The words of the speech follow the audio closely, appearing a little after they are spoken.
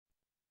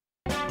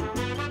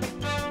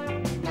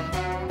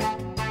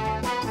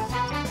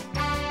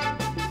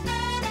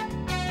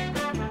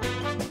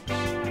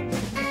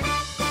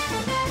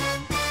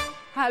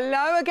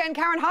Hello again,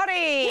 Karen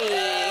Hardy.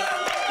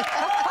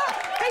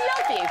 They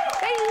love you.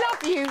 They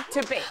love you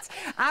to bits.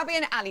 Abby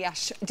and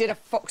Aliash did a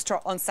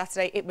foxtrot on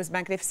Saturday. It was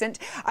magnificent.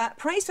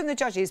 Praise from the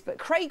judges, but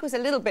Craig was a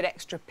little bit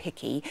extra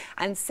picky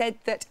and said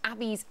that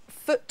Abby's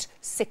foot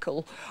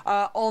sickle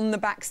on the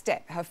back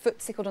step. Her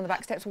foot sickled on the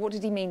back steps. What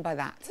did he mean by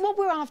that? What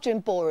we're after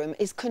in ballroom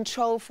is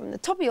control from the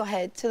top of your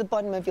head to the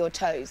bottom of your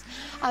toes.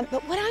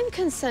 But what I'm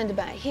concerned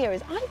about here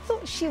is I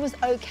thought she was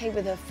OK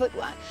with her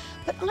footwork,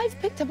 but I've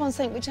picked up on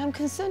something which I'm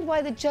concerned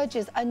why the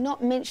judges are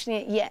not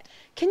mentioning it yet.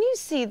 Can you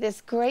see this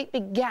great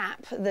big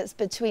gap that's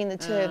between the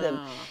two of them?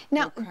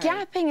 Now,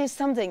 gapping is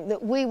something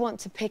that we want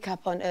to pick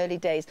up on early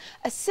days.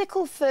 A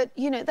sickle foot,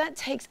 you know, that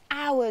takes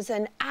hours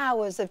and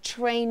hours of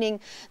training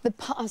the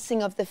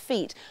passing of the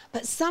feet.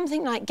 But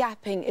something like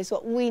gapping is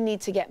what we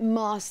need to get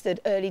mastered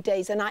early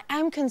days. And I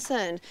am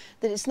concerned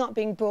that it's not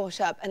being brought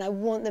up, and I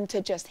want them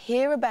to just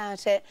hear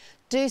about it,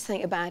 do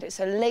something about it,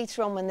 so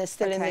later on when they're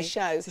still in the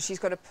show. So she's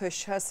got to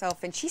push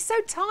herself in. She's so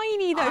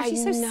tiny, though.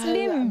 She's so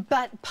slim.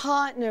 But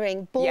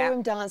partnering,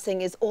 ballroom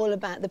dancing is all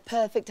about the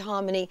perfect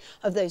harmony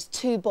of those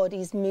two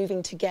bodies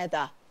moving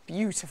together.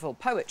 Beautiful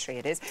poetry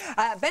it is.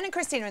 Ben and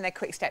Christina in their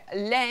quick step.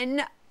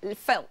 Len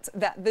felt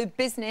that the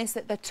business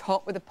at the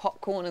top with the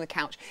popcorn and the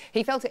couch,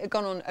 he felt it had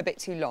gone on a bit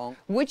too long.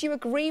 Would you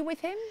agree with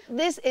him?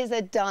 This is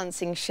a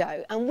dancing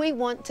show and we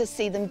want to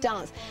see them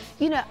dance.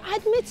 You know,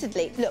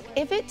 admittedly, look,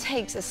 if it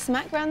takes a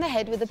smack round the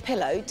head with a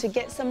pillow to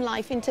get some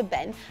life into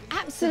Ben,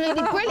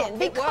 absolutely brilliant,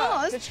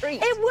 because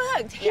it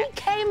worked. He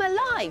came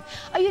alive.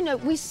 You know,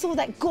 we saw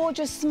that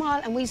gorgeous smile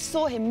and we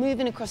saw him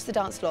moving across the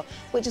dance floor,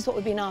 which is what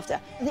we've been after.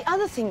 The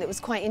other thing that was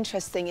quite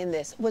interesting in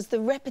this was the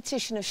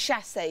repetition of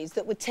chassés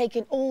that were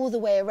taken all the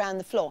way around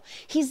the floor.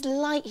 He's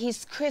light,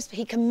 he's crisp,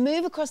 he can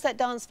move across that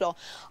dance floor.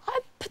 I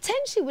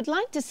potentially would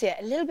like to see it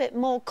a little bit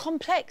more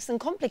complex and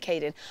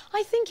complicated.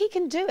 I think he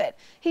can do it.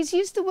 He's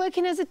used to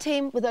working as a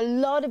team with a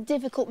lot of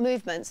difficult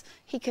movements.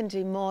 He can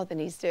do more than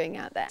he's doing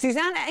out there.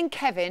 Susanna and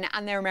Kevin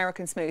and their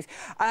American Smooth.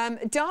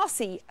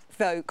 Darcy,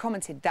 though,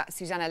 commented that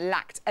Susanna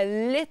lacked a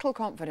little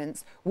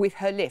confidence with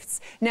her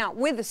lifts. Now,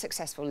 with the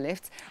successful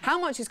lifts, how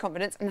much is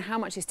confidence and how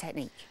much is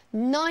technique?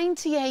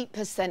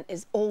 98%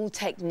 is all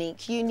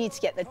technique. You need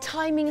to get the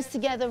timings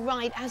together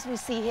right, as we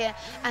see here,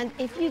 and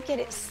if you get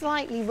it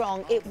slightly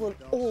wrong, it will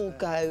all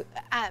go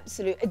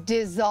absolute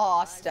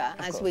disaster,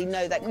 as we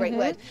know that great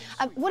word.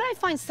 What I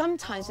find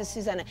sometimes with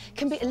Susanna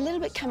can be a little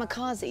bit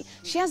kamikaze.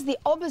 She has the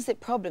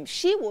opposite problem.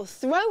 She will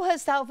throw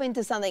herself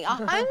into something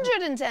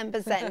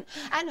 110%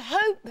 and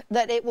hope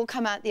that it will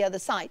come out the other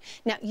side.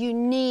 Now, you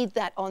need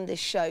that on this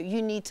show.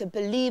 You need to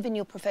believe in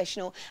your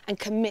professional and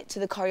commit to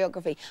the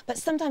choreography. But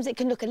sometimes it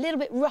can look a little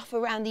bit rough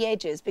around the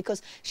edges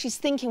because she's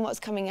thinking what's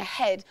coming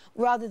ahead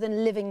rather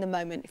than living the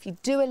moment. If you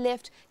do a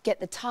lift, get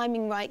the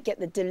timing right, get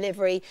the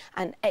delivery,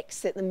 and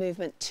exit the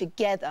movement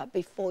together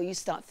before you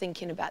start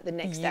thinking about the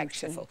next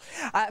action.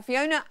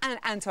 Fiona and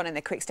Anton in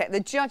their quick step. The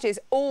judges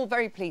all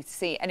very pleased to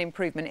see an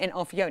improvement in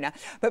our Fiona,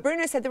 but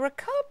Bruno said there were a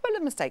couple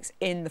of mistakes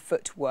in the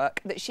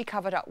footwork that she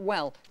covered up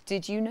well.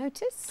 Did you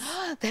notice?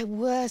 There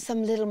were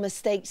some little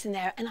mistakes in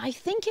there, and I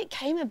think it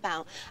came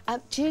about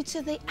due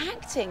to the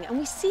acting, and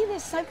we see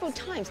this several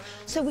times.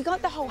 So we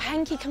got the whole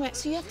hanky coming out,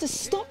 so you have to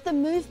stop the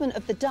movement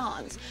of the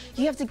dance.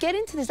 You have to get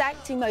into this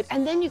acting mode,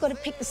 and then you've got to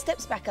pick the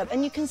steps back up,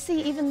 and you can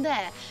see even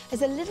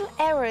there's a little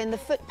error in the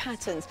foot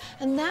patterns,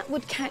 and that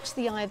would catch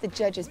the eye of the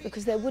judges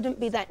because there wouldn't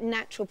be that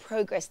natural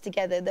progress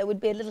together. There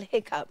would be a little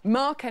hiccup.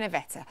 Mark and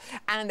Iveta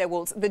and their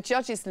waltz. The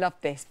judges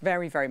loved this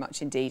very, very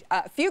much indeed.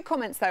 A few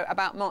comments, though,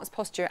 about Mark's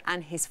posture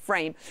and his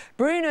frame.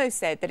 Bruno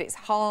said that it's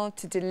hard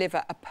to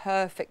deliver a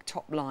perfect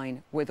top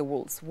line with a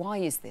waltz. Why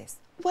is this?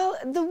 Well,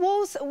 the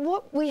waltz,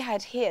 what we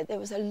had here, there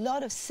was a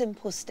lot of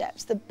simple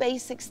steps, the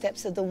basic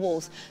steps of the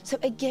waltz. So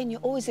again,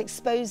 you're always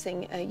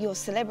exposing your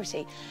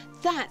celebrity.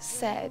 That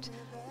said,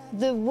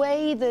 the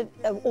way the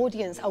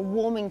audience are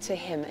warming to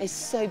him is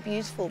so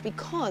beautiful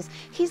because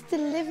he's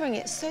delivering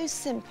it so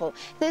simple.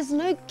 There's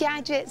no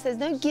gadgets, there's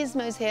no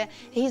gizmos here.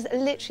 He's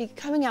literally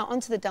coming out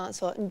onto the dance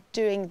floor and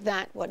doing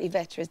what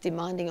Iveta is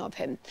demanding of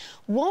him.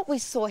 What we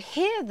saw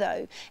here,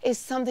 though, is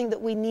something that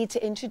we need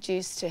to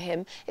introduce to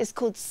him. It's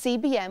called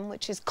CBM,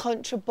 which is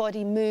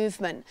contra-body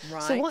movement.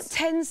 Right. So what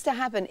tends to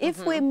happen,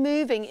 if we're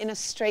moving in a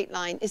straight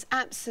line, is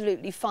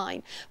absolutely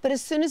fine. But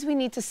as soon as we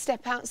need to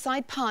step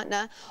outside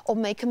partner or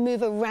make a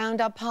move around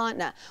our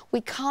partner,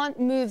 we can't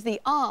move the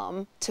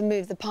arm to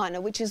move the partner,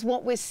 which is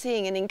what we're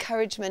seeing, an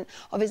encouragement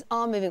of his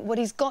arm moving. What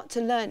he's got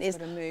to learn is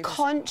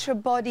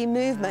contra-body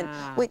movement,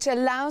 which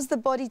allows the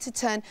body to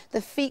turn, the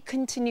feet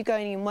continue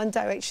going in one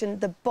direction,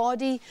 the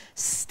body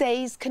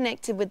stays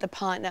connected with the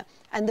partner,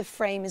 and the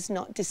frame is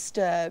not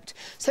disturbed.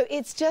 So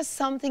it's just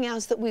something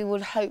else that we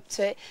would hope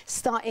to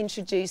start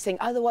introducing.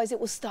 Otherwise, it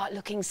will start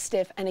looking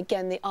stiff, and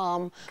again, the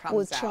arm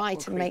will try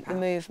to make the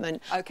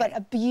movement. But a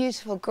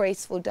beautiful,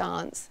 graceful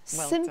dance.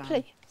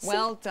 Simply.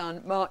 Well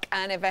done, Mark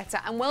and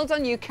Iveta. And well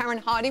done you, Karen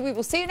Hardy. We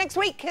will see you next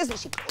week. Isn't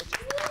she gorgeous?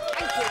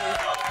 Thank you.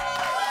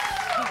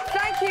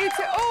 Thank you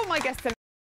to all my guests.